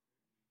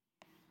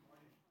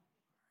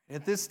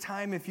At this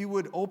time, if you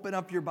would open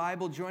up your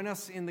Bible, join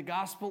us in the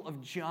Gospel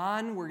of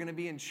John. We're going to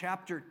be in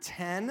chapter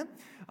 10,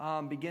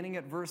 beginning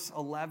at verse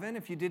 11.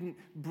 If you didn't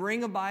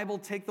bring a Bible,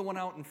 take the one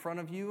out in front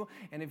of you.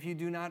 And if you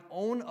do not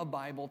own a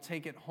Bible,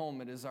 take it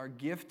home. It is our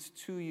gift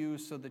to you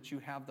so that you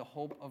have the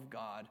hope of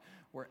God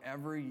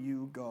wherever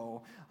you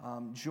go.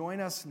 Join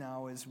us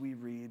now as we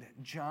read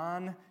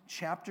John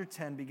chapter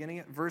 10, beginning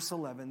at verse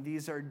 11.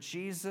 These are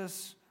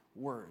Jesus'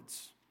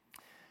 words.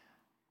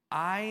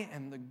 I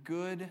am the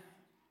good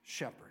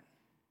shepherd.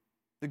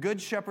 The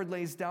good shepherd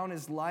lays down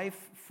his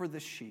life for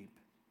the sheep.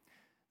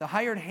 The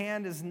hired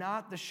hand is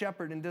not the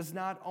shepherd and does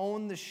not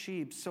own the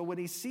sheep. So when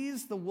he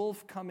sees the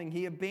wolf coming,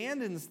 he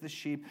abandons the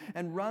sheep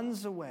and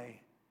runs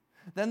away.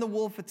 Then the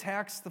wolf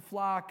attacks the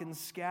flock and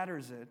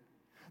scatters it.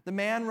 The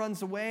man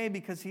runs away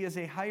because he is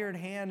a hired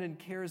hand and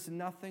cares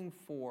nothing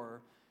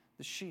for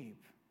the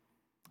sheep.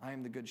 I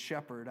am the good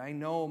shepherd. I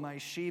know my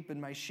sheep, and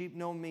my sheep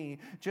know me,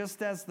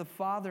 just as the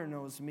Father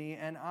knows me,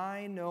 and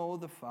I know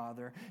the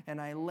Father,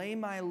 and I lay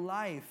my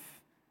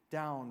life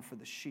down for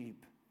the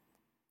sheep.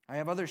 I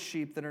have other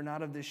sheep that are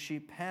not of this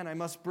sheep pen. I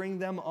must bring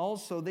them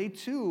also. They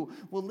too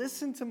will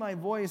listen to my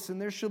voice,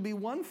 and there shall be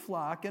one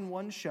flock and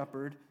one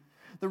shepherd.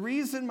 The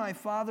reason my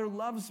Father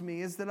loves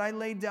me is that I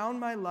lay down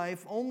my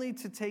life only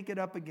to take it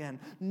up again.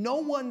 No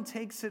one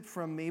takes it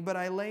from me, but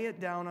I lay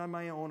it down on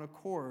my own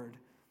accord.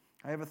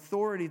 I have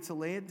authority to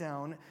lay it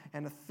down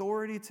and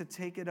authority to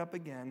take it up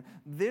again.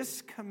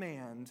 This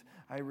command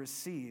I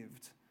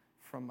received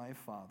from my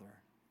Father.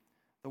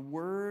 The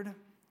word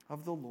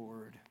of the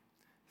Lord.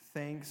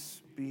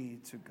 Thanks be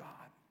to God.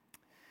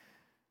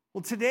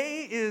 Well,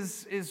 today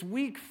is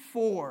week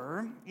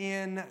 4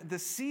 in the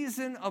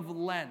season of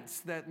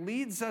Lent that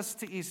leads us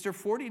to Easter,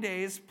 40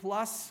 days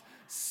plus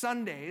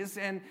Sundays,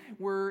 and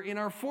we're in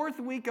our 4th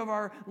week of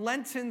our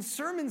Lenten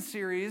sermon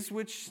series,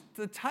 which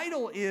the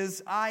title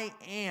is I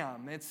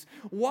Am. It's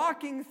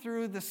walking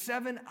through the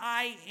 7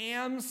 I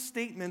Am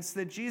statements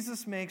that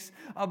Jesus makes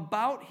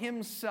about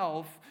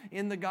himself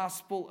in the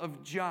Gospel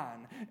of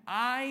John.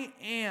 I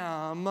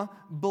am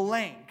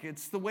blank.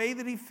 It's the way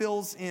that he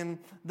fills in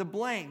the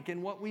blank.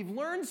 And what we've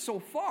learned so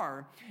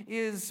far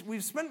is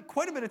we've spent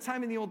quite a bit of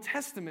time in the Old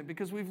Testament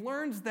because we've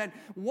learned that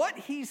what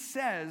he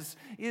says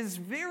is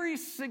very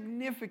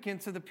significant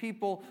to the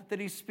people that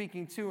he's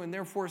speaking to, and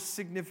therefore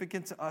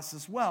significant to us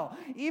as well.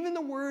 Even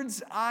the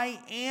words I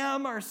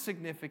am are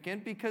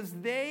significant because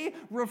they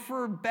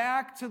refer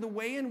back to the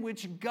way in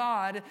which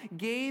God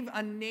gave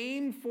a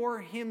name for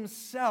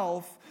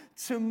himself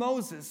to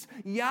Moses.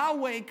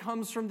 Yahweh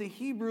comes from the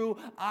Hebrew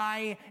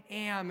I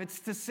am.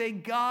 It's to say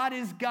God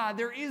is God.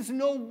 There is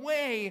no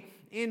way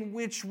in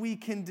which we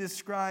can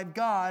describe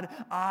God.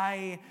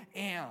 I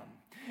am.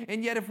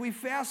 And yet if we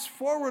fast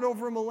forward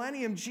over a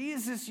millennium,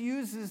 Jesus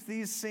uses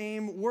these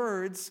same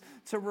words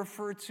to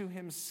refer to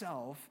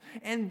himself.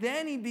 And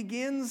then he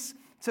begins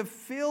to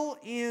fill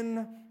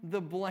in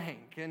the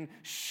blank and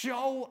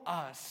show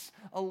us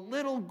a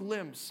little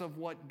glimpse of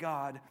what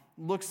God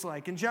looks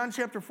like. In John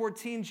chapter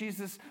 14,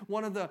 Jesus,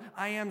 one of the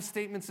I am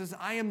statements is,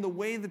 I am the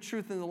way, the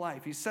truth, and the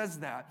life. He says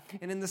that.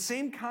 And in the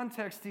same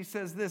context, he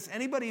says this,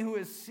 anybody who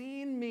has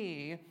seen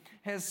me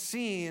has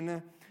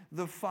seen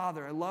the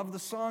Father. I love the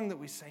song that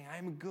we sing, I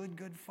am a good,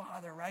 good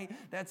Father, right?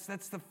 That's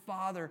the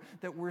Father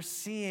that we're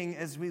seeing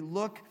as we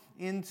look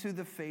into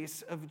the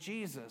face of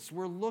Jesus.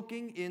 We're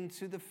looking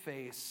into the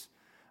face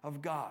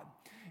of God.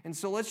 And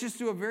so let's just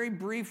do a very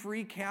brief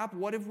recap.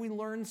 What have we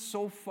learned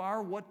so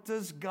far? What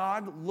does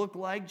God look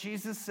like?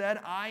 Jesus said,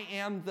 I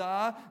am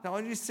the, now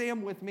let me just say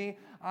them with me,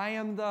 I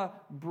am the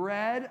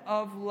bread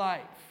of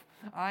life.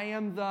 I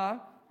am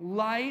the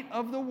light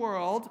of the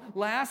world.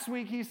 Last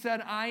week he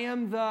said, I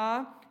am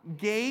the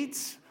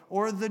gate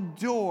or the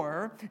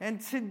door.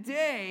 And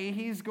today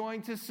he's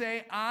going to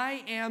say,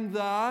 I am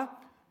the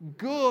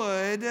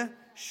good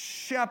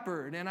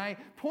shepherd. And I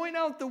point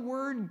out the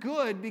word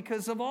good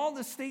because of all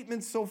the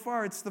statements so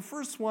far, it's the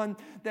first one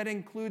that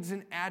includes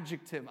an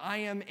adjective. I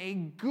am a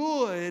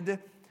good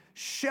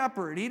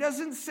shepherd. He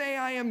doesn't say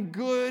I am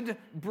good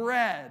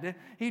bread.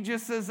 He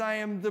just says I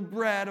am the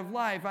bread of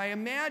life. I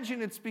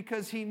imagine it's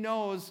because he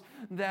knows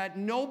that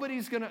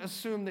nobody's going to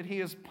assume that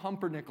he is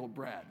pumpernickel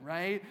bread,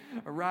 right?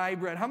 Or rye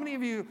bread. How many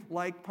of you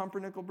like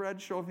pumpernickel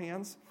bread? Show of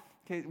hands.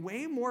 Okay,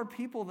 way more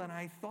people than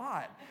I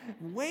thought.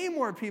 Way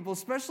more people,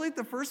 especially at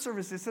the first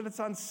service. They said it's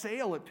on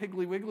sale at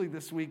Piggly Wiggly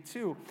this week,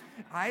 too.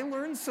 I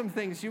learned some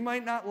things. You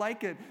might not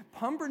like it.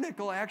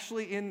 Pumpernickel,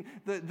 actually, in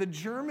the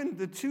German,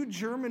 the 2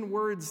 German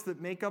words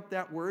that make up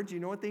that word, do you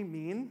know what they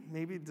mean?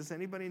 Maybe, does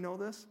anybody know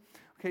this?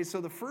 Okay,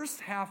 so the first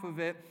half of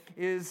it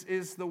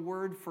is the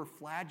word for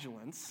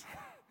flagellants.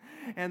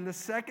 And the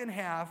second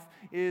half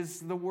is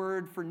the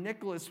word for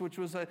Nicholas, which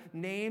was a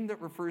name that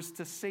refers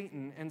to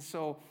Satan. And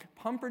so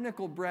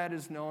pumpernickel bread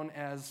is known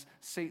as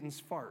Satan's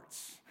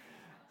farts.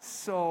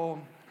 So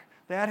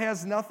That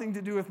has nothing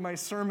to do with my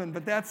sermon,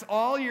 but that's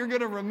all you're going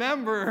to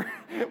remember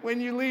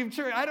when you leave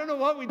church. I don't know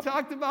what we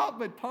talked about,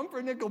 but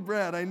pumpernickel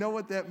bread, I know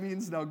what that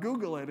means now.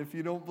 Google it if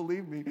you don't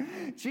believe me.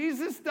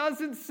 Jesus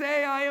doesn't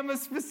say I am a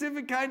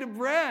specific kind of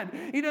bread.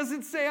 He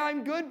doesn't say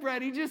I'm good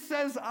bread. He just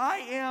says I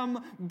am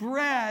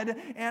bread,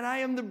 and I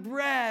am the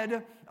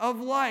bread of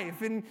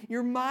life. In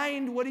your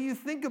mind, what do you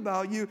think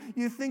about? You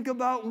think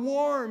about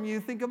warm. You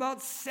think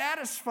about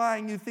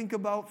satisfying. You think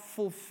about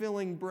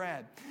fulfilling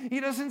bread. He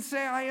doesn't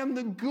say, I am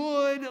the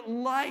good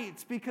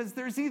light, because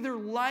there's either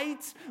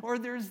light or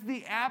there's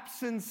the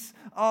absence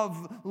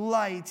of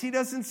light. He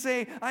doesn't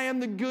say, I am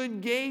the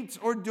good gate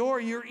or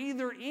door. You're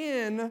either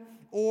in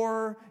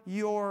or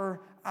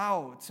you're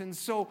out. And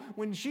so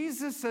when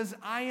Jesus says,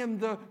 I am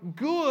the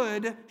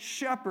good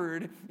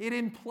shepherd, it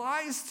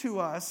implies to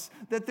us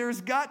that there's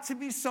got to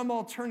be some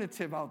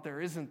alternative out there,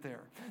 isn't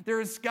there?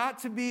 There's got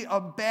to be a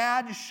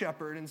bad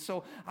shepherd. And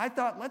so I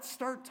thought, let's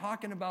start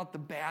talking about the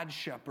bad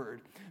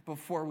shepherd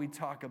before we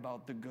talk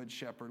about the good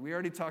shepherd. We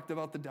already talked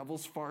about the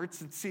devil's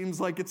farts. It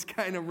seems like it's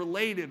kind of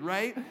related,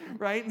 right?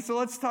 And so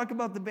let's talk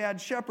about the bad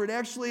shepherd.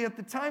 Actually, at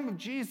the time of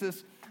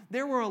Jesus,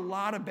 there were a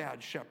lot of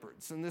bad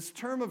shepherds, and this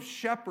term of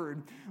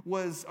shepherd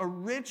was a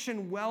rich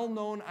and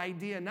well-known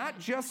idea, not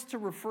just to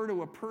refer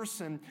to a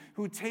person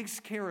who takes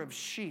care of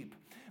sheep,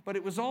 but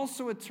it was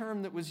also a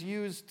term that was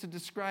used to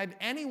describe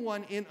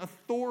anyone in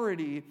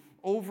authority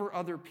over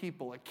other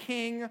people, a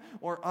king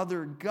or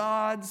other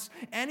gods,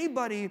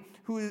 anybody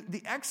who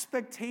the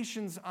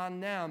expectations on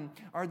them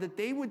are that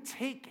they would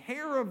take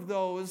care of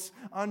those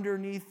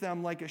underneath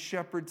them like a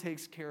shepherd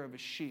takes care of a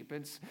sheep.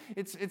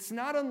 It's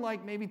not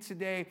unlike maybe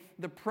today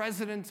the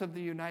president of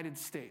the United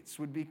States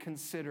would be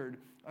considered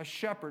a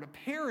shepherd. A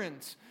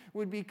parent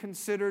would be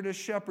considered a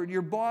shepherd.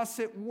 Your boss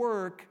at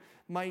work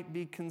might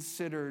be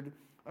considered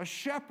a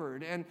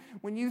shepherd. And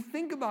when you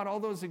think about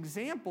all those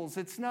examples,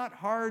 it's not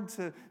hard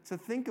to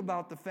think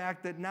about the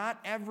fact that not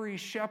every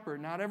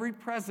shepherd, not every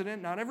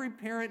president, not every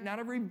parent, not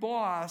every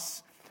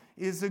boss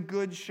is a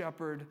good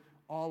shepherd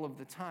all of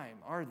the time,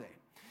 are they?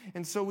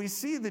 And so we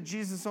see that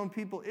Jesus' own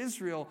people,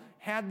 Israel,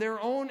 had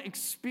their own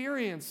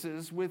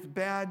experiences with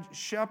bad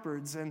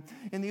shepherds. And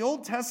in the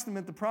Old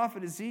Testament, the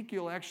prophet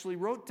Ezekiel actually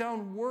wrote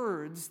down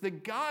words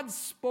that God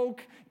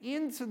spoke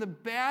into the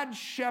bad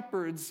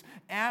shepherds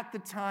at the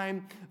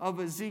time of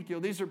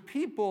Ezekiel. These are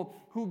people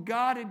who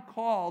God had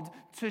called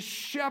to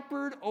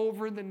shepherd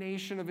over the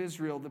nation of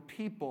Israel, the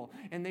people,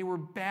 and they were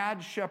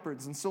bad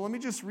shepherds. And so let me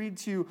just read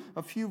to you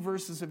a few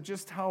verses of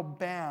just how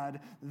bad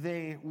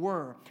they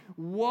were.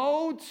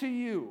 Woe to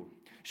you,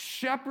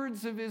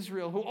 shepherds of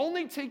Israel, who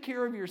only take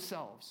care of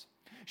yourselves.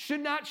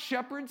 Should not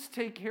shepherds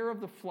take care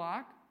of the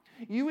flock?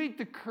 You eat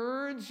the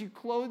curds, you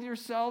clothe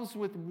yourselves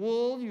with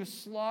wool, you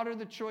slaughter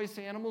the choice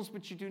animals,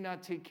 but you do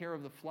not take care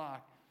of the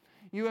flock.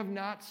 You have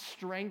not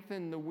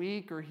strengthened the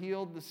weak or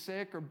healed the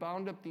sick or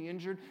bound up the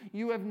injured.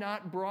 You have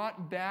not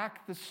brought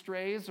back the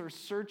strays or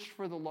searched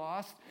for the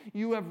lost.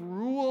 You have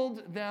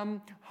ruled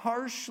them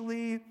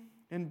harshly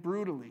and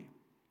brutally.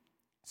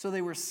 So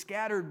they were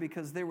scattered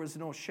because there was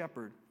no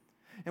shepherd.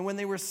 And when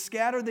they were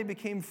scattered, they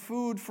became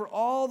food for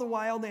all the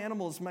wild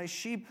animals. My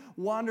sheep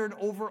wandered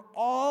over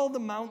all the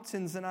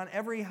mountains and on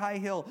every high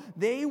hill.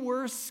 They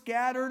were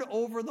scattered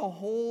over the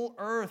whole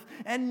earth,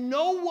 and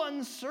no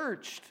one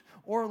searched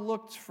or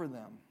looked for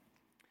them.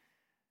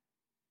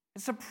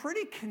 It's a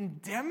pretty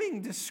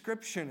condemning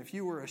description if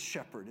you were a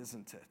shepherd,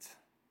 isn't it?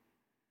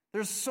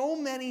 There's so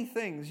many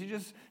things. You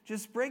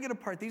just break it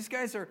apart. These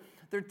guys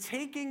they're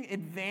taking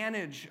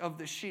advantage of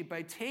the sheep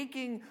by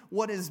taking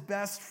what is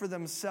best for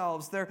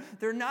themselves.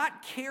 They're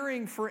not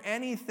caring for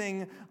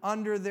anything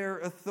under their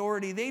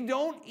authority. They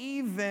don't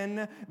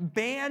even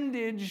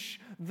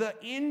bandage the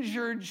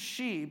injured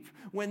sheep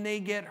when they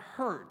get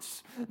hurt.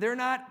 They're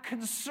not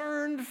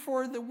concerned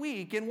for the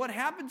weak. And what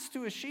happens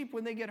to a sheep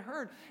when they get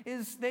hurt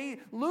is they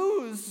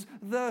lose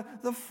the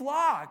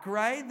flock,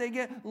 right? They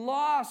get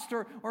lost,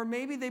 or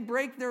maybe they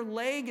break their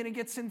leg and it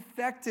gets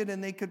infected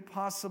and they could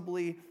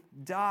possibly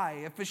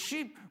die. If a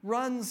sheep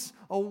runs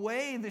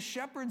away, the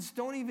shepherds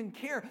don't even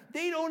care.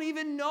 They don't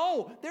even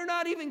know. They're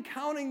not even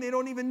counting. They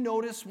don't even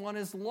notice one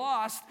is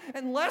lost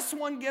unless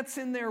one gets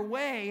in their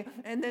way,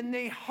 and then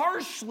they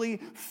harshly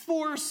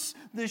force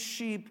the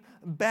sheep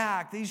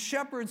back. These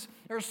shepherds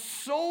are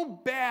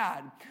so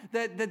bad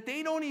that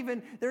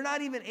they're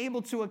not even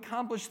able to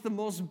accomplish the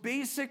most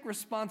basic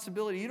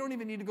responsibility. You don't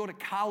even need to go to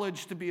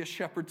college to be a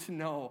shepherd to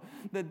know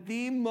that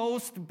the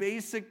most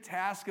basic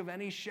task of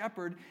any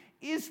shepherd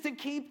is to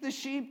keep the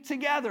sheep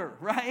together,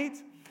 right?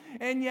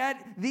 And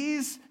yet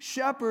these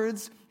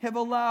shepherds have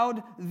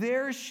allowed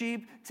their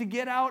sheep to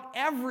get out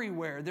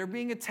everywhere. They're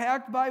being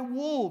attacked by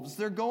wolves.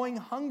 They're going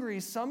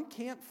hungry. Some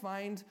can't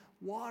find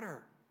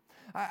water.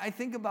 I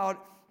think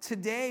about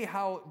today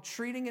how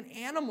treating an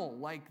animal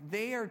like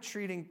they are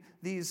treating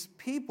these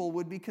people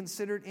would be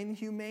considered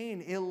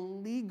inhumane,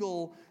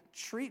 illegal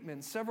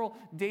treatment. Several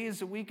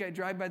days a week, I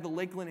drive by the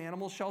Lakeland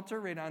Animal Shelter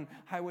right on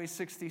Highway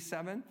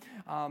 67.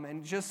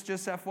 And just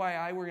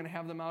FYI, we're going to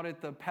have them out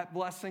at the Pet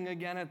Blessing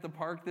again at the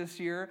park this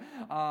year.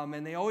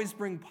 And they always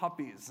bring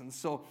puppies. And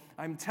so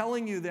I'm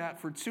telling you that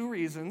for two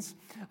reasons.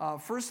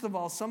 First of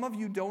all, some of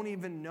you don't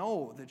even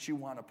know that you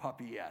want a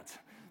puppy yet.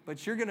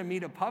 But you're going to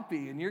meet a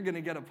puppy, and you're going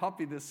to get a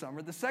puppy this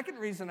summer. The second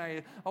reason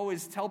I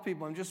always tell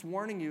people, I'm just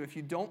warning you, if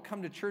you don't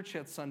come to church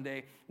that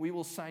Sunday, we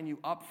will sign you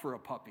up for a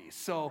puppy.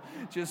 So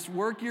just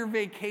work your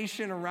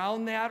vacation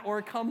around that,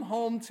 or come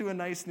home to a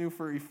nice new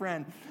furry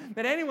friend.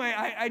 But anyway,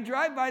 I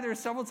drive by there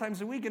several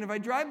times a week, and if I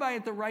drive by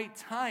at the right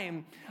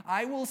time,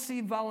 I will see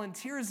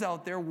volunteers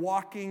out there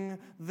walking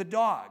the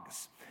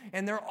dogs.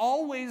 And they're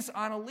always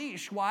on a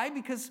leash. Why?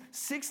 Because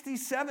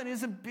 67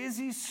 is a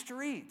busy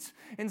street.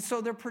 And so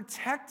they're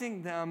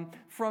protecting them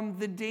from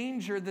the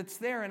danger that's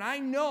there. And I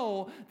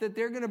know that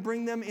they're going to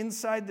bring them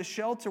inside the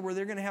shelter where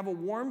they're going to have a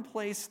warm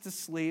place to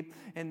sleep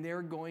and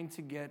they're going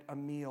to get a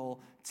meal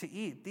to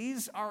eat.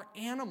 These are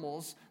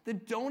animals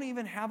that don't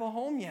even have a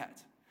home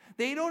yet.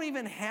 They don't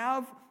even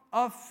have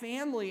a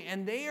family,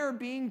 and they are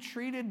being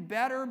treated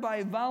better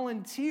by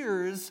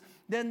volunteers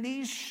than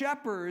these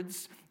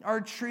shepherds are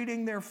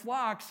treating their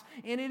flocks,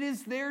 and it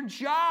is their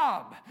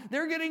job.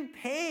 They're getting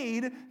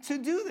paid to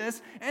do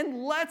this,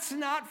 and let's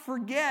not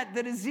forget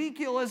that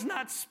Ezekiel is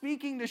not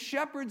speaking to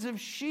shepherds of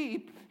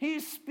sheep.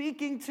 He's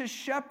speaking to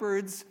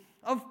shepherds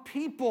of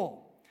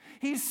people.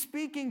 He's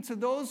speaking to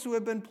those who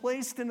have been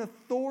placed in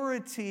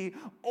authority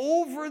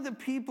over the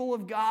people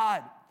of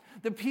God,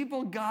 the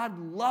people God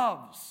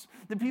loves,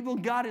 the people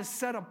God has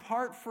set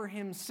apart for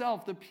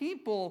himself, the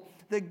people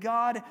that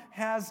God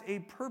has a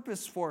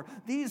purpose for.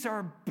 These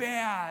are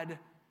bad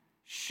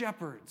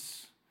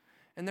shepherds.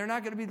 And they're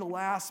not going to be the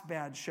last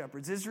bad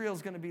shepherds.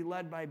 Israel's going to be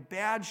led by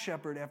bad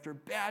shepherd after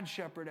bad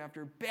shepherd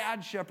after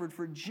bad shepherd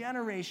for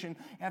generation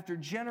after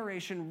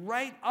generation,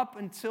 right up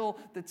until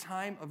the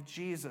time of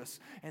Jesus.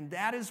 And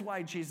that is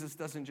why Jesus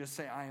doesn't just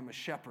say, I am a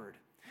shepherd.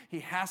 He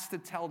has to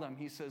tell them,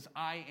 he says,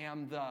 I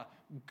am the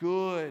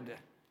good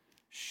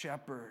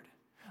shepherd.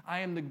 I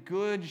am the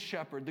good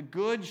shepherd. The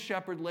good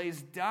shepherd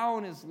lays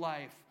down his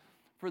life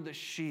for the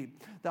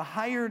sheep. The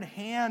hired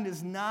hand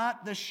is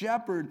not the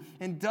shepherd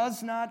and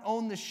does not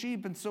own the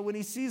sheep. And so when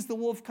he sees the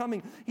wolf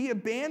coming, he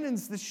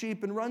abandons the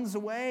sheep and runs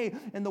away.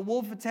 And the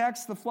wolf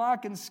attacks the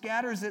flock and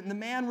scatters it. And the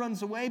man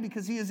runs away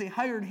because he is a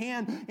hired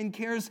hand and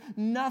cares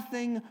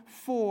nothing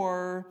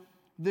for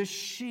the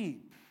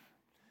sheep.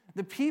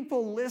 The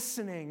people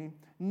listening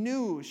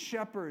knew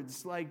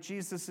shepherds like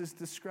Jesus is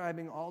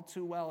describing all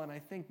too well. And I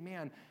think,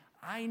 man,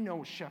 I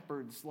know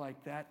shepherds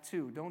like that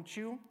too, don't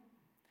you?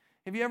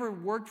 Have you ever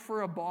worked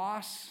for a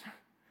boss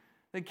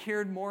that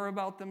cared more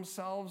about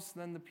themselves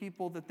than the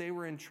people that they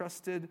were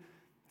entrusted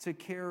to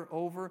care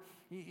over?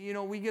 You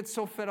know, we get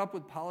so fed up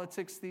with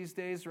politics these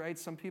days, right?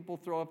 Some people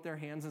throw up their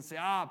hands and say,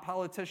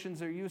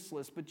 politicians are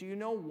useless. But do you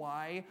know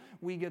why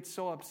we get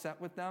so upset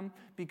with them?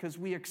 Because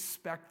we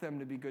expect them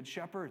to be good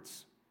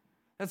shepherds.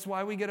 That's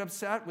why we get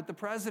upset with the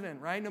president,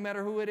 right? No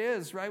matter who it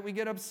is, right? We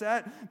get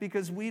upset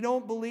because we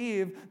don't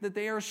believe that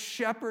they are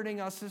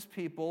shepherding us as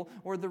people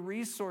or the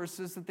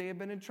resources that they have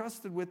been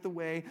entrusted with the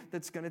way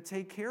that's going to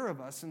take care of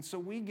us. And so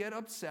we get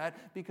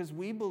upset because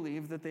we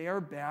believe that they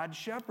are bad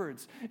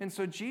shepherds. And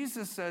so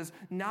Jesus says,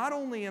 not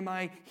only am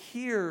I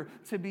here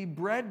to be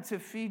bread to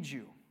feed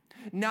you,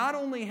 not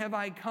only have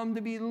I come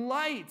to be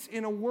light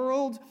in a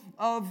world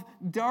of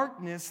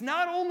darkness,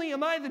 not only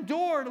am I the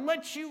door to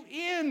let you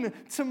in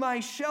to my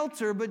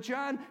shelter, but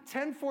John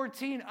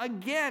 10:14,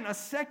 again, a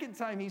second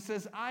time, he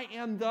says, I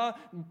am the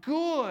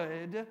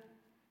good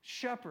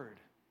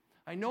shepherd.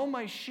 I know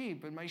my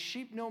sheep, and my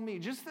sheep know me,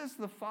 just as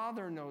the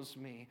Father knows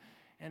me,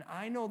 and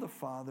I know the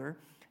Father,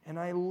 and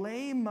I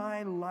lay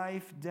my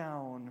life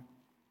down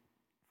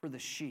for the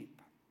sheep.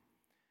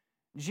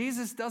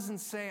 Jesus doesn't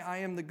say, I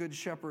am the good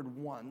shepherd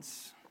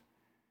once.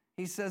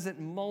 He says it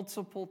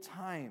multiple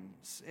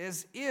times,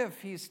 as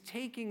if he's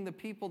taking the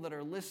people that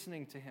are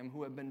listening to him,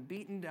 who have been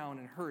beaten down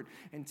and hurt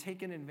and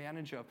taken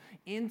advantage of,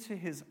 into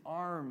his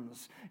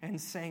arms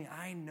and saying,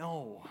 I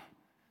know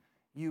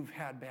you've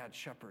had bad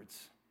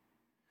shepherds.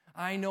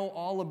 I know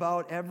all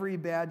about every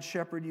bad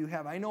shepherd you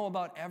have. I know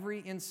about every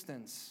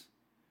instance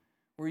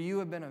where you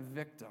have been a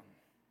victim,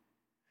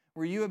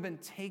 where you have been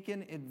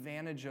taken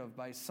advantage of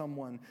by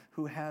someone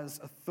who has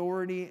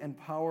authority and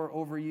power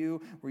over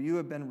you, where you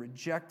have been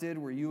rejected,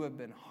 where you have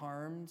been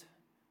harmed.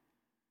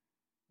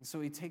 And so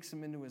he takes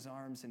them into his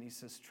arms and he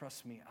says,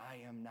 trust me,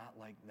 I am not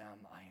like them,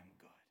 I am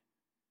good.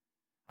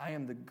 I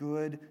am the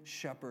good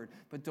shepherd.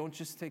 But don't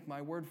just take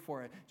my word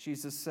for it.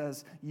 Jesus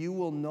says, you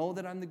will know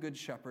that I'm the good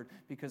shepherd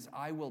because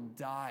I will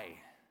die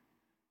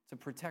to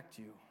protect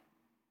you.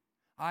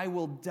 I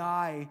will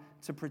die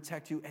to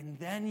protect you, and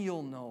then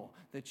you'll know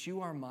that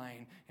you are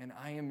mine, and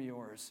I am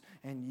yours,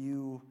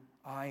 and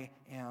I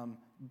am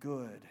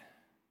good.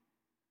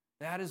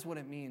 That is what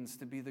it means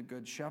to be the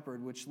good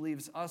shepherd, which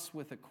leaves us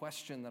with a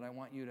question that I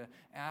want you to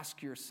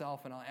ask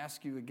yourself, and I'll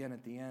ask you again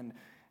at the end,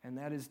 and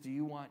that is, do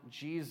you want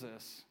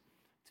Jesus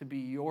to be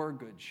your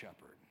good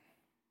shepherd?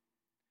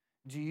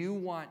 Do you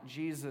want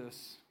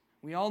Jesus?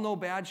 We all know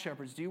bad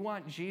shepherds. Do you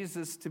want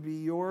Jesus to be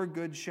your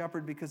good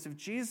shepherd? Because if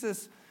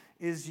Jesus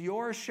is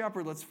your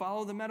shepherd, let's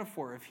follow the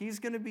metaphor. If he's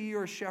going to be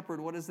your shepherd,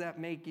 what does that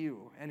make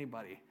you?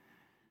 Anybody?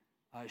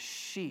 A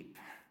sheep.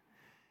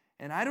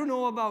 And I don't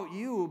know about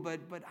you,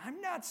 but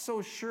I'm not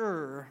so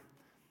sure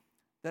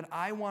that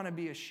I want to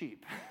be a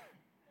sheep.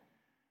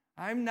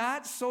 I'm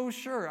not so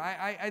sure.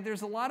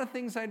 There's a lot of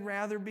things I'd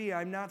rather be.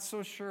 I'm not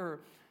so sure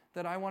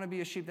that I want to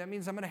be a sheep. That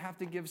means I'm going to have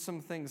to give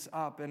some things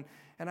up.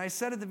 And I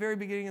said at the very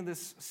beginning of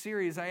this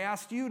series, I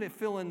asked you to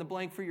fill in the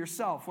blank for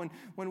yourself.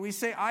 When we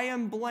say, I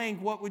am blank,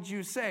 what would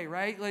you say,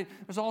 right? Like,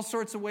 there's all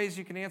sorts of ways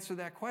you can answer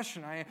that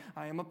question. I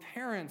am a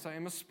parent. I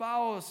am a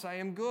spouse. I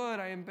am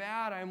good. I am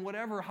bad. I am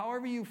whatever,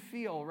 however you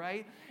feel,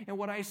 right? And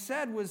what I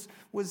said was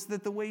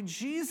that the way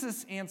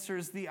Jesus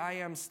answers the I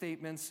am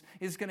statements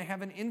is going to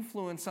have an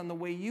influence on the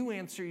way you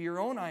answer your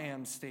own I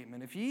am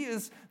statement. If he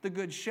is the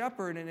good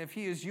shepherd, and if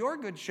he is your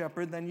good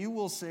shepherd, then you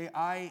will say,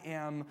 I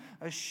am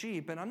a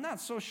sheep. And I'm not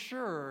so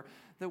sure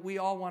that we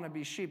all want to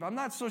be sheep. I'm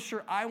not so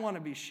sure I want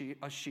to be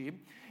a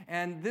sheep.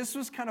 And this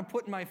was kind of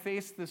put in my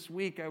face this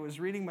week. I was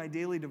reading my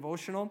daily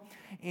devotional,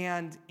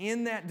 and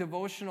in that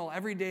devotional,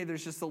 every day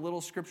there's just a little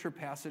scripture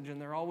passage,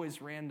 and they're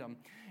always random.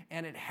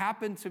 And it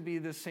happened to be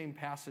this same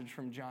passage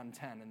from John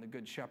 10 in the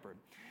Good Shepherd.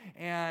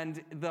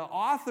 And the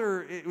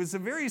author, it was a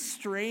very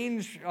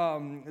strange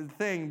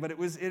thing, but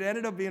it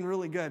ended up being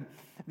really good.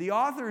 The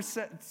author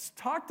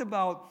talked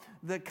about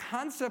the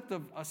concept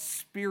of a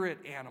spirit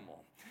animal.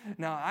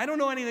 Now, I don't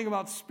know anything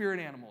about spirit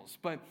animals,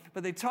 but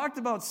they talked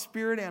about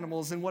spirit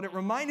animals, and what it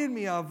reminded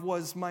me of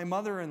was my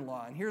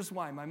mother-in-law, and here's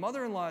why. My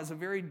mother-in-law is a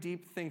very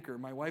deep thinker,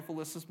 my wife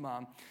Alyssa's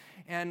mom,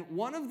 and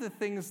one of the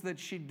things that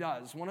she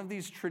does, one of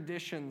these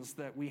traditions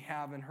that we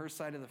have in her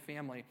side of the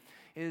family,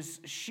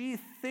 is she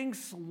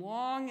thinks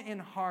long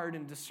and hard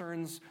and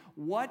discerns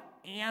what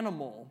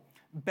animal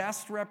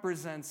best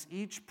represents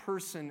each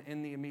person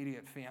in the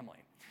immediate family.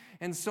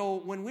 And so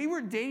when we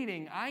were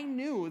dating, I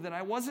knew that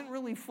I wasn't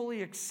really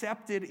fully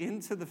accepted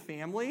into the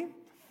family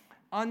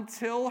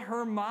until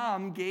her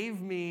mom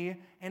gave me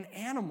an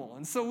animal.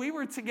 And so we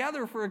were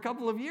together for a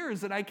couple of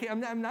years, and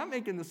I'm not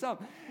making this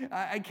up.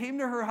 I came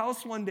to her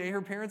house one day,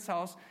 her parents'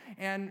 house,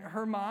 and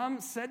her mom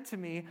said to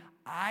me,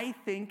 I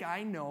think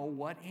I know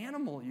what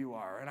animal you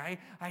are. And I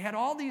had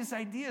all these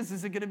ideas.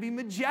 Is it going to be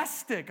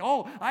majestic?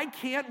 Oh, I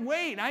can't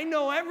wait. I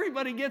know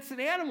everybody gets an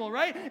animal,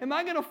 right? Am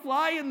I going to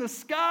fly in the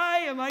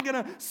sky? Am I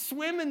going to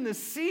swim in the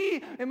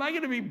sea? Am I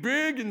going to be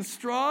big and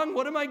strong?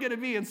 What am I going to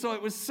be? And so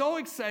it was so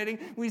exciting.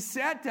 We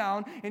sat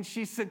down, and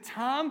she said,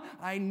 Tom,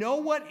 I know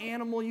what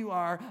animal you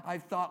are.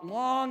 I've thought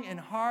long and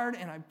hard,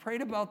 and I've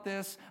prayed about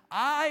this.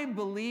 I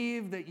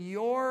believe that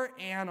your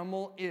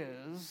animal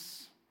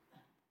is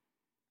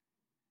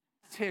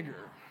Tigger.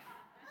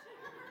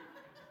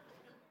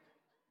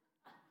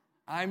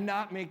 I'm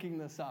not making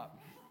this up.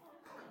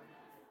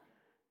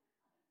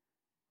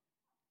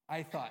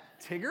 I thought,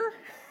 Tigger?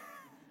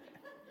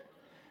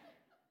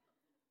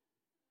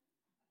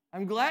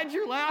 I'm glad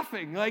you're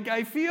laughing. Like,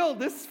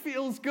 this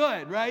feels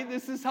good, right?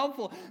 This is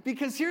helpful.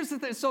 Because here's the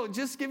thing. So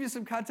just give you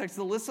some context.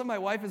 Alyssa, my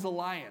wife, is a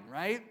lion,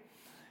 right?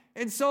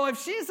 And so if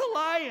she's a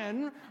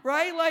lion,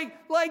 right,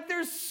 like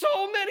there's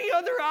so many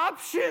other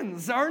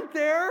options, aren't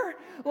there?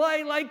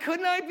 Like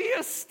couldn't I be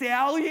a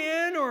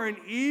stallion or an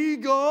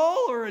eagle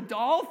or a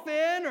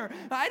dolphin or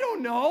I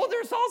don't know.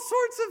 There's all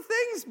sorts of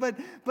things,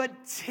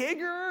 but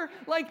Tigger,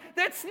 like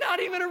that's not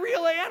even a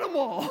real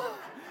animal,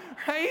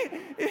 right?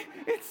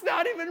 It's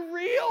not even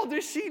real.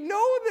 Does she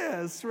know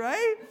this,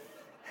 right?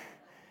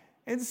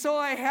 And so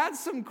I had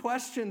some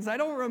questions. I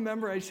don't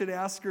remember. I should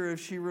ask her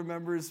if she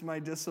remembers my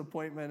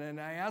disappointment. And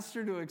I asked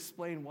her to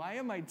explain, why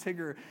am I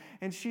Tigger?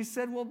 And she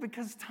said, well,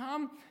 because,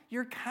 Tom,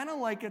 you're kind of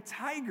like a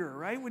tiger,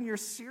 right? When you're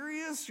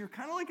serious, you're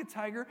kind of like a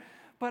tiger.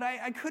 But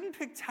I couldn't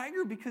pick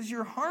tiger because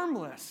you're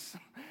harmless.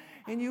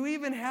 And you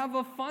even have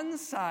a fun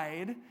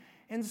side.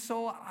 And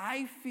so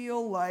I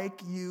feel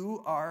like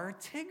you are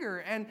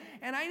Tigger. And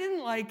I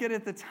didn't like it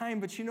at the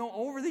time. But,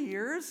 over the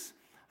years,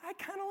 I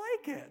kind of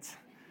like it.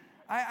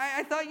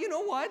 I thought, you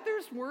know what?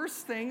 There's worse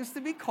things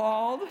to be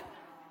called.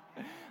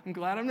 I'm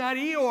glad I'm not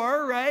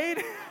Eeyore,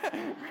 right?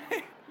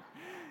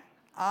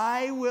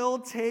 I will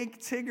take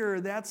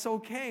Tigger. That's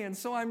okay. And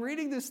so I'm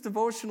reading this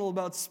devotional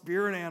about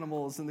spirit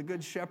animals and the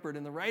Good Shepherd.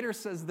 And the writer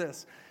says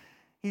this.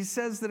 He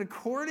says that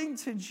according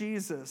to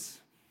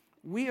Jesus,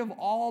 we have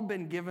all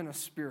been given a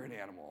spirit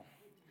animal.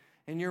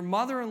 And your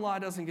mother-in-law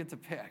doesn't get to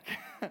pick.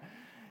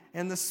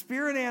 And the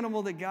spirit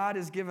animal that God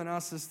has given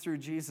us is through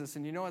Jesus.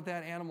 And you know what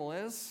that animal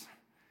is?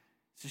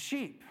 It's a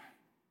sheep.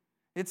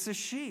 It's a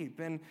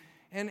sheep. And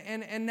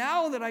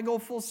now that I go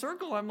full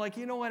circle, I'm like,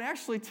 you know what?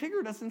 Actually,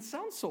 Tigger doesn't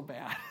sound so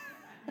bad.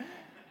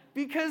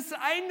 Because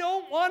I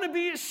don't want to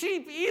be a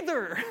sheep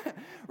either,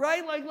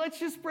 right? Like, let's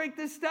just break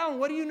this down.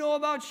 What do you know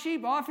about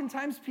sheep?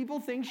 Oftentimes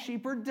people think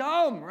sheep are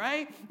dumb,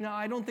 right? Now,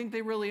 I don't think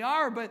they really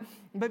are, but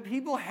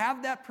people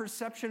have that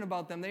perception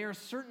about them. They are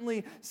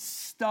certainly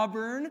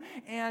stubborn,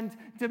 and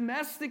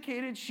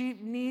domesticated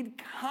sheep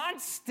need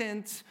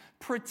constant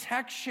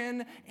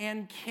protection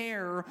and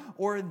care,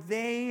 or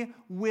they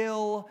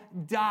will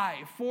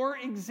die. For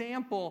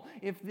example,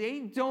 if they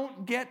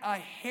don't get a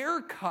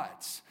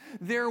haircut,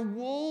 their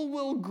wool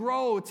will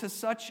grow to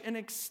such an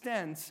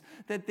extent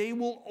that they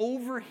will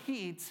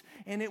overheat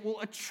and it will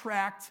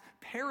attract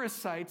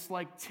parasites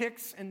like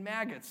ticks and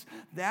maggots.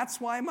 That's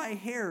why my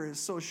hair is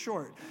so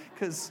short,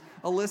 because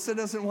Alyssa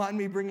doesn't want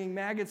me bringing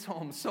maggots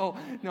home. So,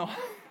 no,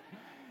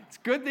 it's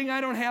a good thing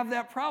I don't have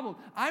that problem.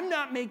 I'm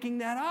not making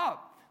that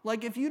up.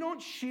 Like, if you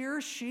don't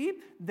shear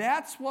sheep,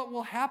 that's what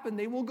will happen.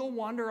 They will go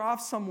wander off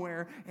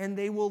somewhere, and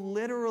they will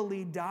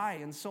literally die.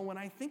 And so when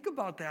I think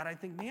about that, I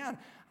think, man,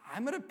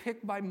 I'm going to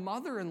pick my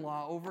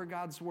mother-in-law over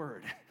God's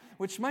word,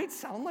 which might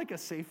sound like a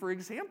safer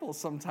example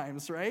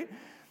sometimes, right?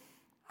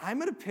 I'm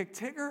going to pick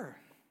Tigger.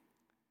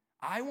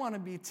 I want to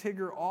be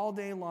Tigger all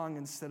day long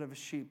instead of a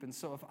sheep. And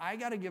so if I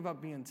got to give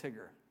up being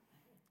Tigger,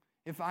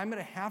 if I'm going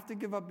to have to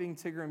give up being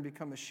Tigger and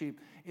become a sheep,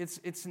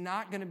 it's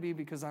not going to be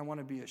because I want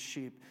to be a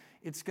sheep.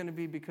 It's going to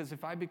be because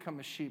if I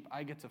become a sheep,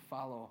 I get to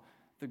follow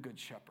the Good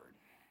Shepherd.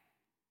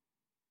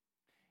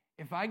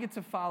 If I get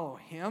to follow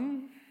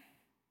him,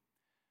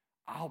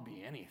 I'll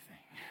be anything.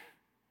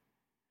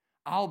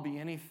 I'll be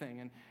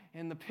anything.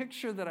 And the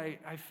picture that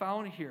I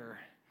found here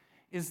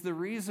is the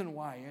reason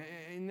why.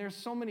 And there's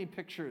so many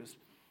pictures.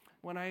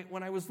 When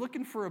I was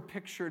looking for a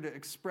picture to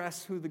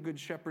express who the Good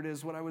Shepherd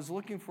is, what I was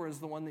looking for is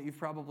the one that you've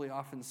probably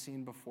often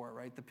seen before,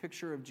 right? The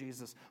picture of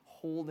Jesus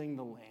holding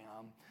the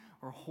lamb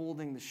or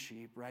holding the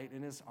sheep, right,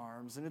 in his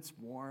arms, and it's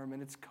warm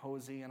and it's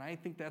cozy, and I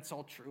think that's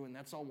all true and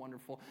that's all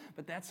wonderful,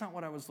 but that's not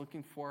what I was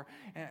looking for.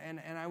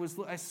 And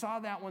I saw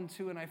that one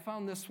too, and I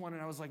found this one,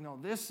 and I was like, no,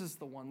 this is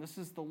the one. This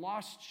is The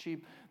Lost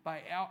Sheep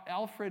by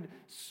Alfred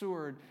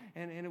Seward,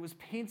 and it was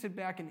painted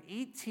back in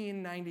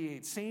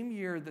 1898, same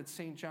year that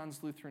St.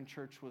 John's Lutheran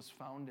Church was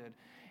founded.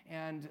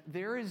 And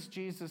there is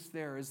Jesus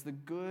there as the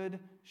Good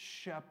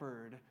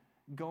Shepherd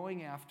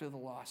going after the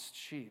lost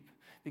sheep,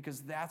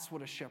 because that's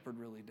what a shepherd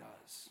really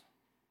does.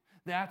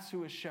 That's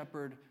who a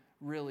shepherd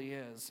really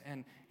is.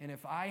 And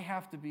if I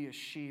have to be a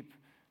sheep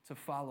to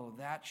follow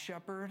that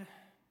shepherd,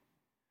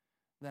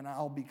 then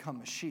I'll become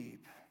a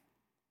sheep.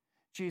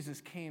 Jesus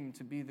came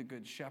to be the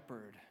Good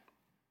Shepherd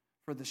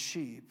for the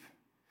sheep.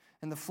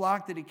 And the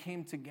flock that he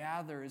came to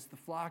gather is the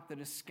flock that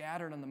is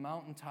scattered on the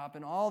mountaintop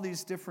in all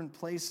these different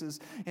places.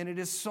 And it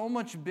is so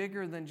much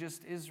bigger than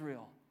just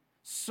Israel.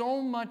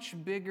 So much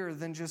bigger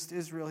than just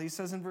Israel. He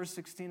says in verse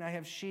 16, I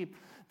have sheep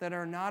that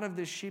are not of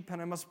this sheep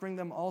pen. I must bring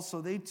them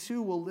also. They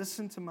too will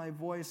listen to my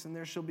voice, and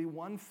there shall be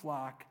one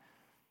flock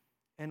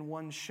and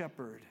one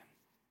shepherd.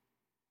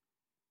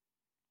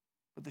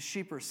 But the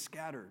sheep are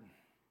scattered.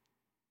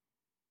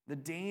 The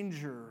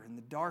danger and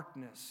the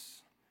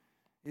darkness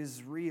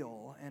is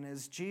real. And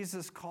as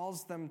Jesus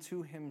calls them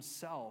to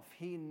himself,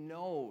 he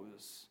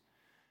knows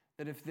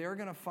that if they're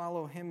going to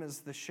follow him as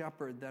the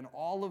shepherd, then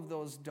all of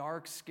those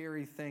dark,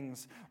 scary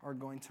things are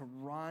going to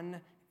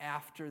run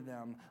after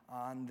them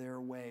on their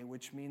way,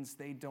 which means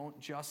they don't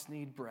just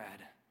need bread.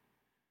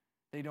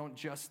 They don't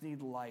just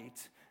need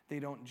light. They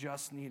don't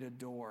just need a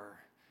door.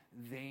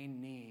 They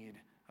need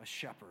a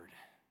shepherd.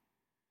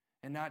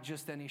 And not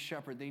just any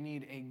shepherd. They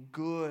need a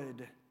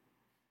good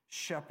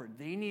shepherd.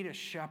 They need a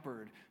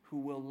shepherd who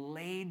will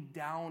lay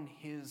down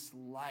his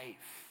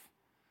life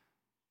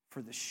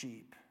for the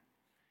sheep.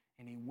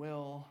 And he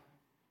will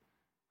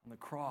on the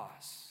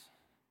cross.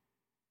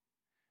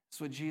 That's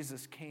what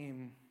Jesus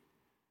came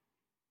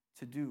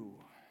to do.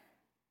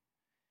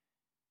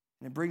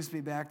 And it brings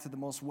me back to the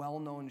most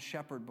well-known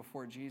shepherd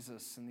before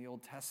Jesus in the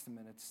Old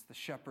Testament. It's the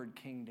shepherd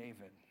King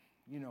David.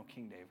 You know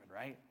King David,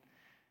 right?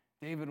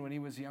 David, when he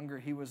was younger,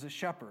 he was a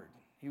shepherd.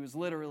 He was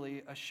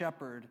literally a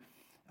shepherd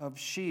of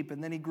sheep.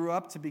 And then he grew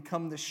up to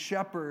become the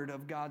shepherd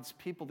of God's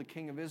people, the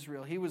King of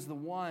Israel. He was the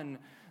one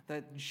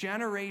that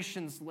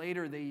generations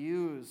later they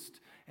used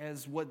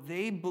as what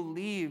they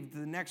believed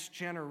the next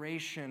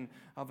generation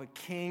of a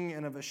king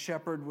and of a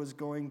shepherd was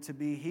going to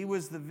be. He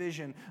was the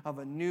vision of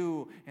a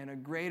new and a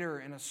greater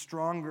and a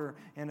stronger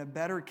and a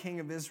better king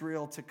of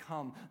Israel to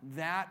come.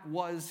 That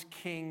was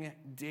King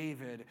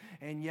David.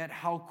 And yet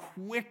how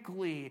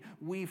quickly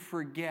we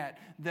forget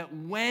that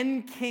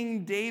when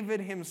King David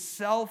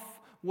himself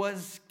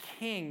was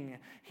king,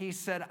 he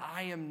said,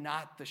 I am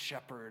not the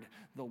shepherd.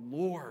 The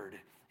Lord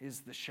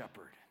is the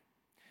shepherd.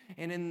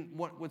 And in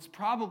what's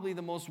probably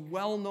the most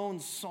well-known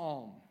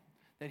psalm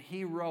that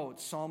he wrote,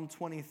 Psalm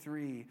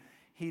 23,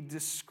 he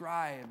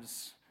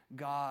describes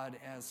God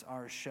as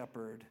our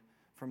shepherd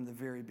from the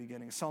very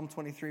beginning. Psalm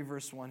 23,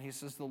 verse 1, he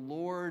says, the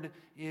Lord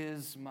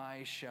is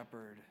my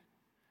shepherd.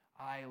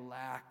 I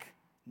lack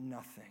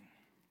nothing.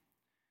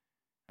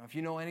 Now, if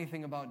you know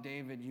anything about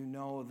David, you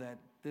know that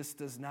this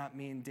does not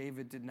mean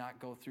David did not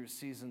go through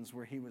seasons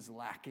where he was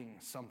lacking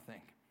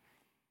something.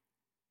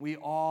 We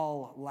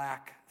all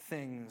lack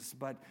things,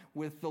 but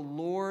with the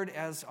Lord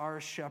as our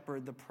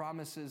shepherd, the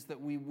promise is that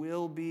we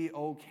will be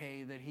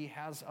okay, that he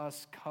has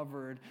us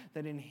covered,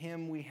 that in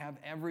him we have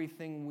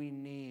everything we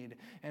need.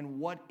 And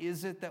what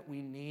is it that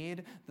we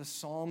need? The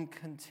psalm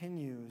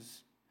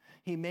continues.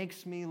 He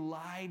makes me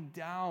lie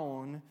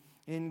down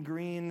in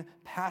green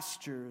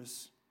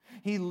pastures.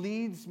 He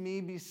leads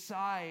me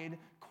beside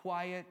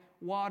quiet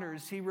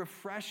waters. He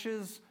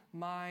refreshes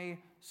my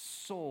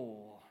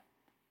soul.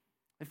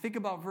 I think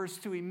about verse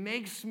 2. He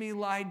makes me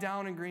lie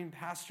down in green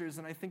pastures,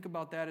 and I think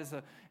about that as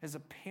a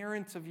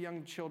parent of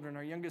young children.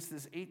 Our youngest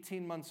is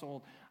 18 months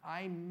old.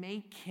 I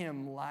make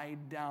him lie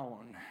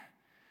down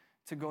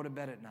to go to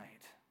bed at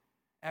night,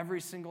 every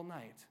single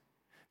night,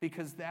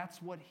 because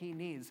that's what he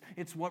needs.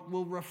 It's what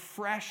will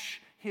refresh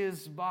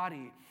his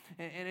body.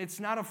 And it's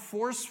not a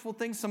forceful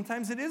thing.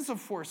 Sometimes it is a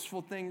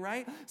forceful thing,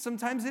 right?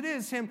 Sometimes it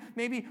is him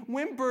maybe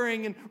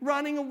whimpering and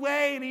running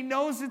away, and he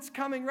knows it's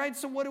coming, right?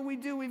 So what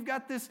do? We've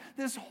got this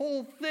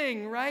whole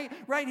thing, right?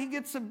 Right? He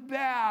gets a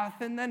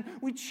bath, and then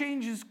we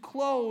change his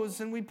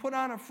clothes, and we put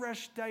on a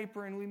fresh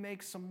diaper, and we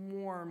make some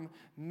warm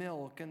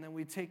milk, and then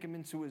we take him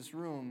into his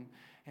room,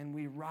 and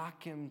we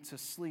rock him to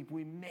sleep.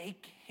 We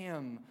make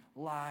him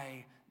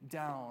lie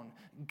down.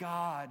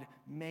 God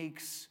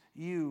makes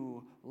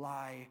you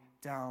lie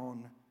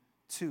down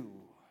too.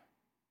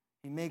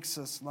 He makes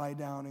us lie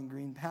down in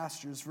green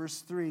pastures.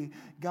 Verse 3,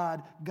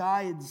 God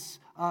guides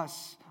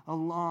us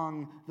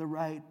along the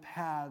right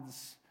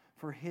paths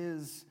for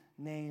his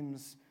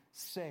name's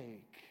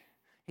sake.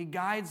 He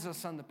guides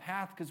us on the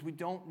path because we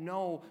don't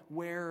know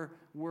where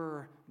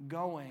we're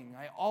going.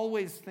 I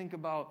always think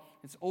about,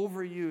 it's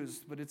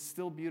overused, but it's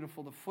still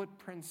beautiful, the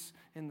footprints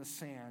in the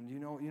sand. You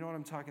know what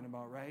I'm talking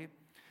about, right?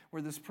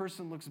 Where this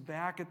person looks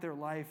back at their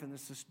life and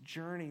this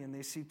journey, and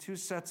they see two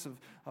sets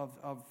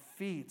of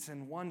feet,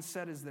 and one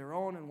set is their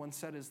own and one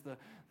set is the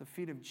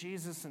feet of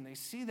Jesus, and they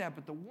see that.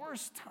 But the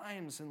worst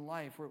times in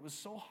life where it was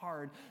so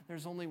hard,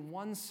 there's only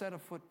one set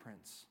of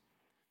footprints.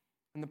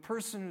 And the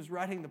person who's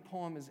writing the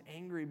poem is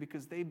angry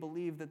because they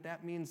believe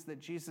that means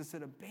that Jesus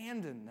had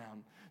abandoned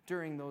them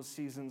during those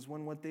seasons,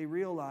 when what they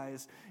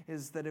realize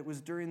is that it was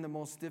during the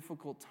most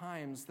difficult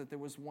times that there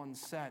was one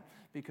set,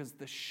 because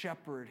the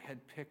shepherd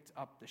had picked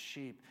up the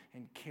sheep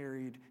and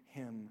carried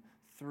him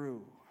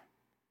through.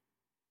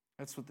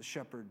 That's what the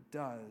shepherd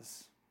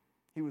does.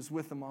 He was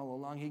with them all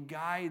along. He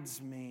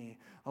guides me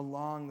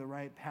along the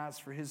right paths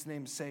for his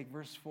name's sake.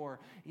 Verse 4,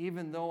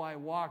 even though I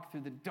walk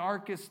through the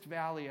darkest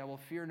valley, I will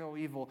fear no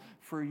evil,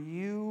 for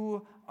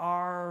you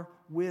are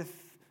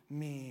with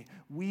me.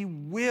 We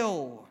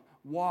will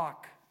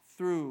walk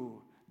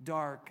through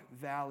dark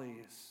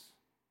valleys.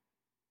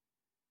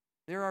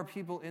 There are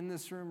people in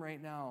this room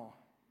right now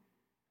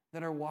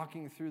that are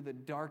walking through the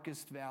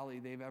darkest valley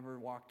they've ever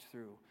walked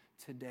through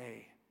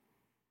today.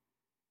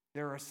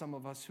 There are some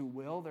of us who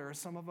will. There are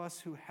some of us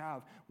who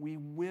have. We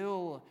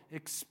will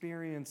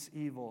experience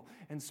evil.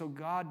 And so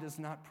God does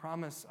not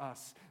promise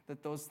us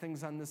that those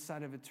things on this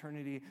side of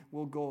eternity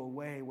will go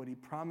away. What he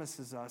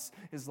promises us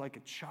is, like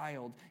a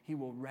child, he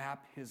will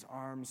wrap his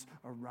arms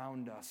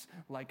around us,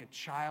 like a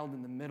child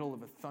in the middle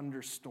of a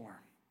thunderstorm.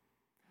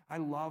 I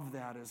love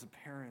that as a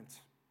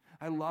parent.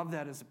 I love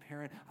that as a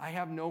parent. I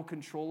have no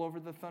control over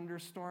the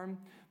thunderstorm,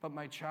 but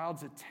my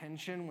child's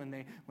attention, when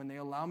they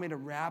allow me to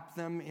wrap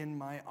them in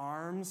my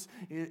arms,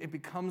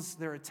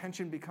 their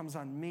attention becomes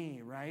on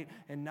me, right?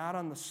 And not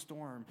on the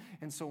storm.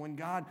 And so when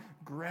God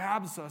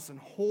grabs us and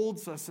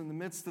holds us in the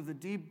midst of the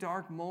deep,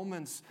 dark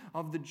moments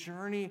of the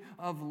journey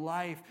of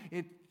life,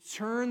 it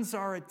turns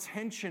our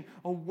attention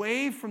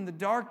away from the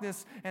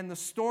darkness and the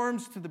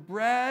storms to the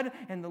bread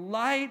and the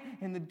light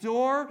and the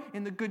door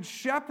and the good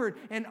shepherd.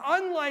 And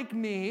unlike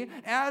me,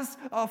 as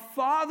a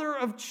father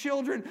of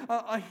children,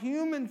 a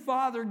human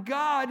father,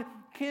 God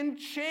can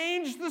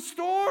change the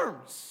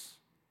storms.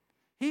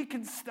 He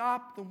can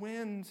stop the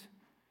wind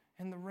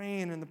and the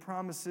rain, and the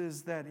promise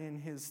is that in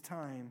his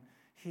time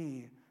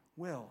he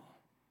will.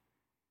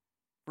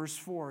 Verse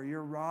 4,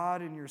 your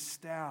rod and your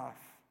staff,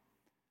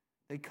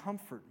 they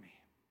comfort me.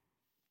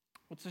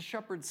 What's a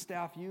shepherd's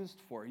staff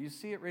used for? You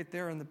see it right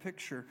there in the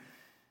picture.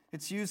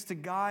 It's used to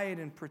guide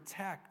and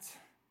protect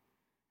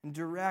and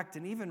direct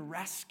and even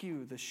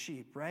rescue the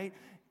sheep, right?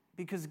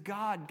 Because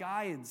God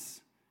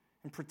guides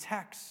and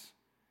protects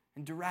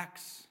and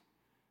directs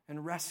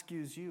and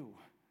rescues you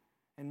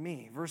and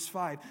me. Verse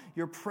 5,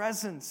 your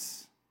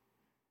presence,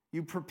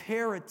 you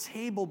prepare a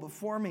table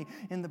before me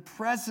in the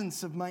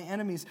presence of my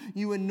enemies.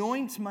 You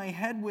anoint my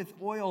head with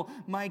oil.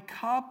 My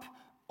cup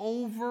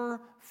overflows.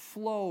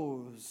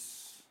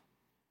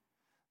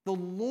 The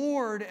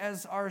Lord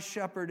as our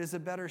shepherd is a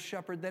better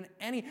shepherd than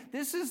any.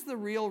 This is the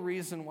real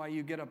reason why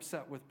you get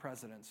upset with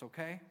presidents,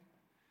 okay?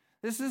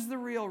 This is the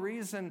real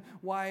reason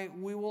why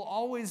we will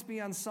always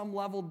be on some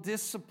level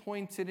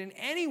disappointed in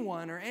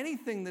anyone or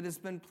anything that has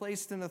been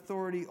placed in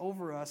authority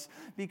over us,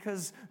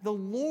 because the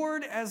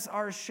Lord as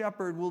our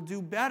shepherd will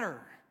do better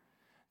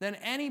than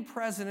any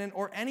president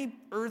or any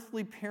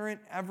earthly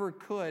parent ever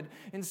could.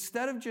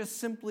 Instead of just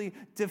simply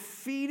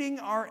defeating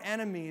our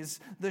enemies,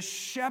 the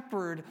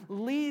shepherd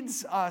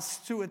leads us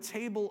to a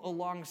table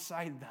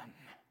alongside them.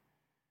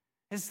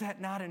 Is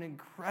that not an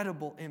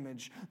incredible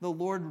image? The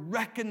Lord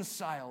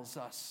reconciles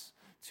us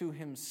to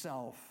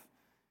himself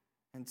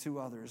and to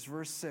others.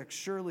 Verse 6,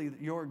 surely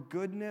your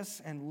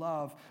goodness and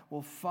love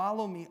will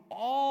follow me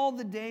all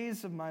the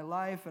days of my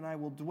life, and I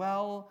will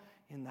dwell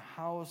in the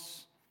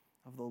house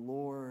of the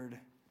Lord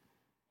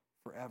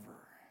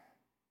forever.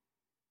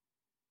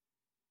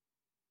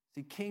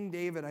 See, King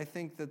David, I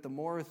think that the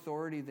more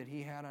authority that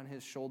he had on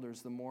his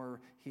shoulders, the more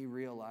he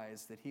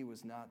realized that he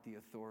was not the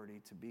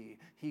authority to be.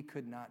 He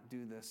could not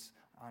do this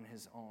on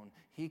his own.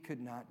 He could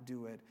not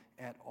do it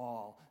at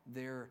all.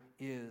 There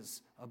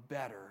is a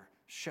better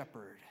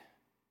shepherd.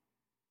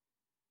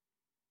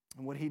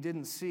 And what he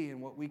didn't see,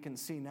 and what we can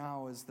see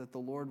now, is that the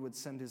Lord would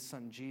send his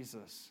son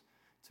Jesus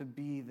to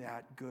be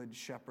that good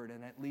shepherd.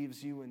 And it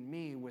leaves you and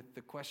me with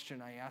the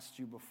question I asked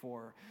you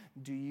before.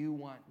 Do you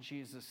want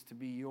Jesus to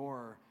be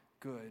your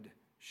good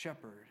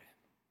shepherd?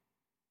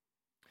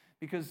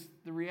 Because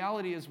the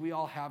reality is we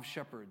all have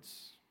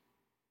shepherds.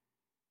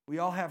 We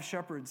all have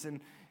shepherds.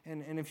 And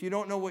if you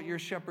don't know what your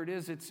shepherd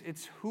is,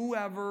 it's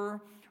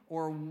whoever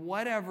or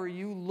whatever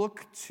you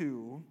look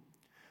to,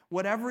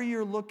 whatever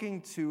you're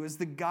looking to as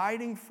the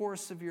guiding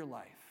force of your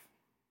life.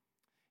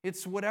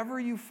 It's whatever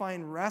you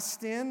find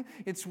rest in.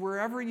 It's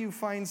wherever you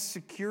find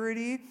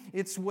security.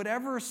 It's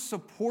whatever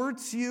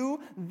supports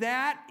you.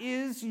 That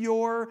is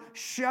your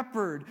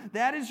shepherd.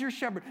 That is your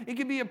shepherd. It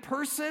could be a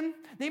person.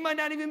 They might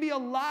not even be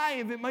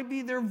alive. It might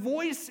be their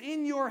voice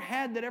in your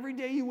head that every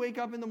day you wake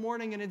up in the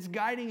morning and it's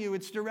guiding you.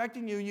 It's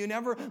directing you. You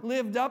never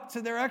lived up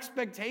to their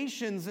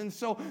expectations. And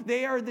so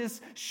they are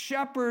this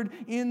shepherd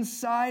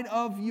inside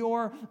of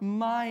your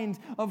mind.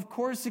 Of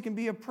course, it can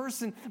be a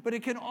person, but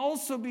it can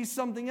also be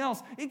something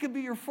else. It could be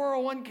your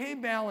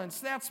 401k balance.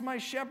 That's my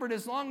shepherd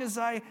as long as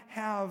I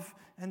have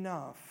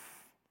enough.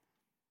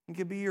 It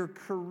could be your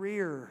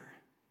career.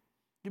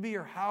 It could be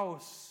your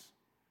house.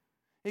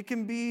 It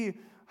can be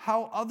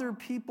how other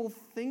people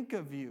think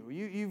of you.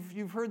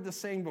 You've heard the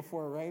saying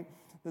before, right?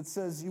 That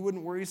says you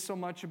wouldn't worry so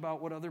much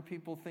about what other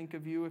people think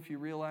of you if you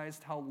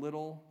realized how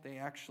little they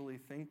actually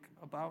think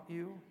about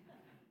you.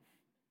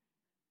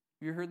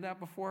 You heard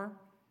that before?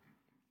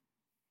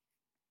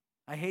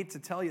 I hate to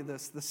tell you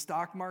this, the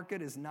stock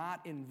market is not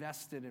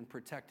invested in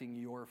protecting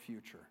your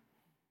future.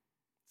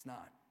 It's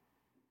not.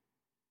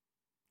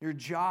 Your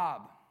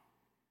job,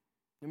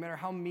 no matter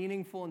how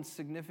meaningful and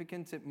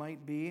significant it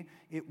might be,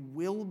 it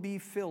will be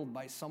filled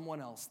by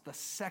someone else the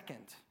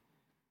second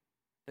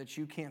that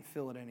you can't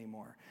fill it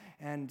anymore.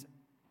 And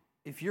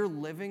if you're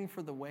living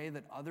for the way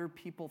that other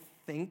people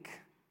think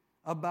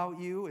about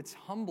you, it's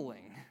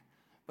humbling,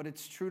 but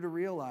it's true to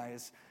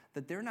realize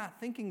that they're not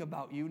thinking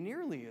about you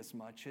nearly as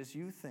much as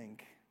you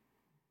think.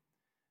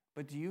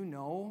 But do you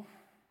know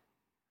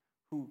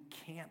who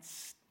can't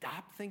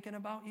stop thinking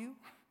about you?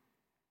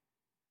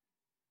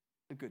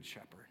 The Good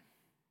Shepherd.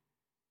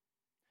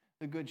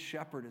 The Good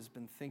Shepherd has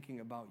been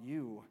thinking about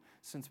you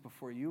since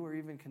before you were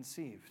even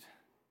conceived.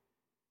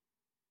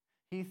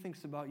 He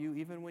thinks about you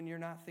even when you're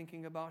not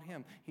thinking about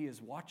him. He is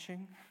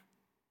watching.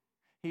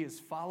 He is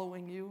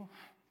following you.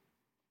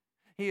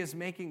 He is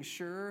making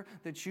sure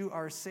that you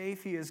are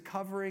safe. He is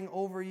covering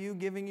over you,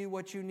 giving you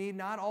what you need,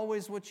 not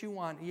always what you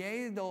want.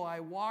 Yea, though I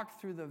walk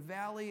through the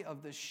valley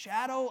of the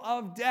shadow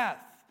of death,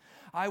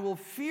 I will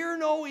fear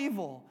no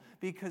evil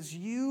because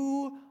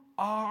you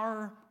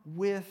are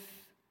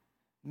with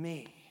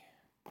me.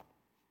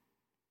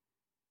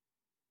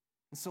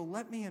 And so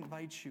let me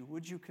invite you,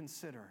 would you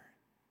consider,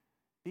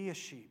 be a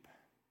sheep.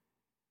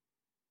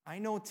 I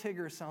know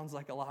Tigger sounds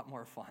like a lot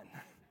more fun.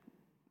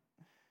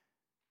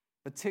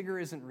 But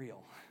Tigger isn't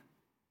real.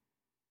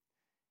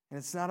 And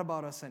it's not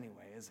about us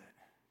anyway, is it?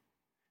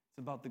 It's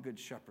about the Good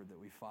Shepherd that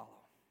we follow.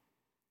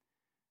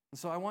 And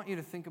so I want you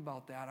to think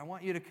about that. I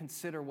want you to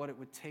consider what it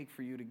would take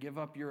for you to give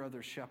up your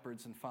other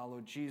shepherds and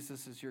follow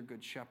Jesus as your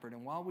Good Shepherd.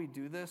 And while we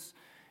do this,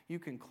 you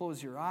can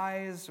close your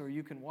eyes or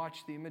you can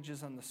watch the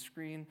images on the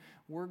screen.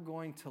 We're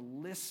going to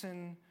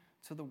listen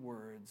to the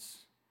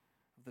words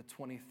of the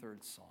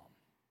 23rd Psalm.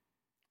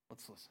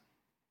 Let's listen.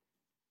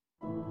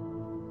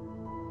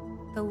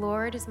 The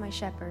Lord is my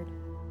shepherd.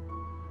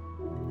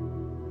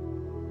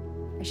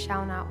 I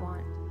shall not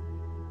want.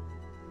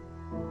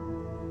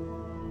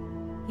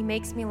 He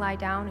makes me lie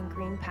down in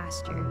green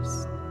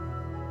pastures.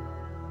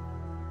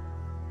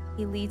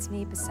 He leads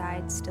me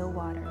beside still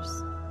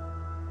waters.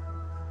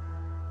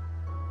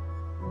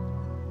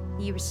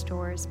 He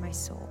restores my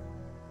soul.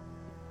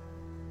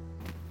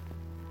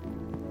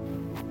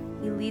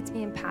 He leads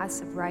me in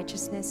paths of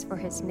righteousness for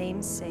his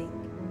name's sake.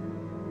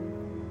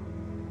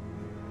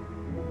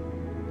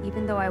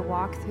 Even though I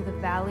walk through the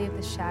valley of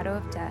the shadow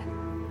of death,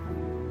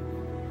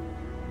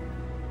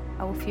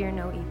 I will fear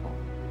no evil,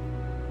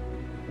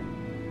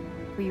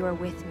 for you are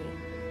with me.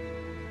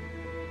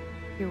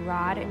 Your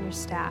rod and your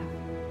staff,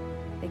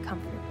 they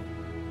comfort me.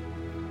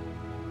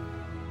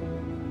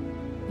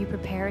 You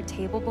prepare a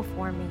table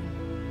before me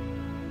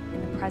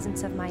in the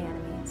presence of my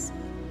enemies.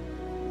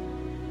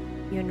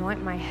 You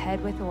anoint my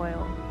head with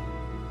oil,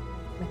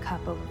 and the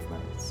cup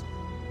overflows.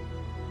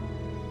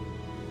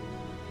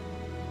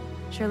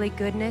 Surely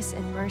goodness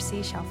and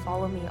mercy shall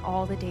follow me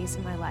all the days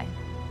of my life,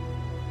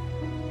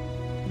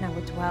 and I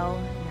will dwell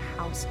in the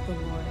house of the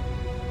Lord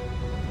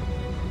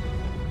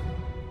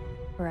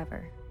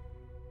forever.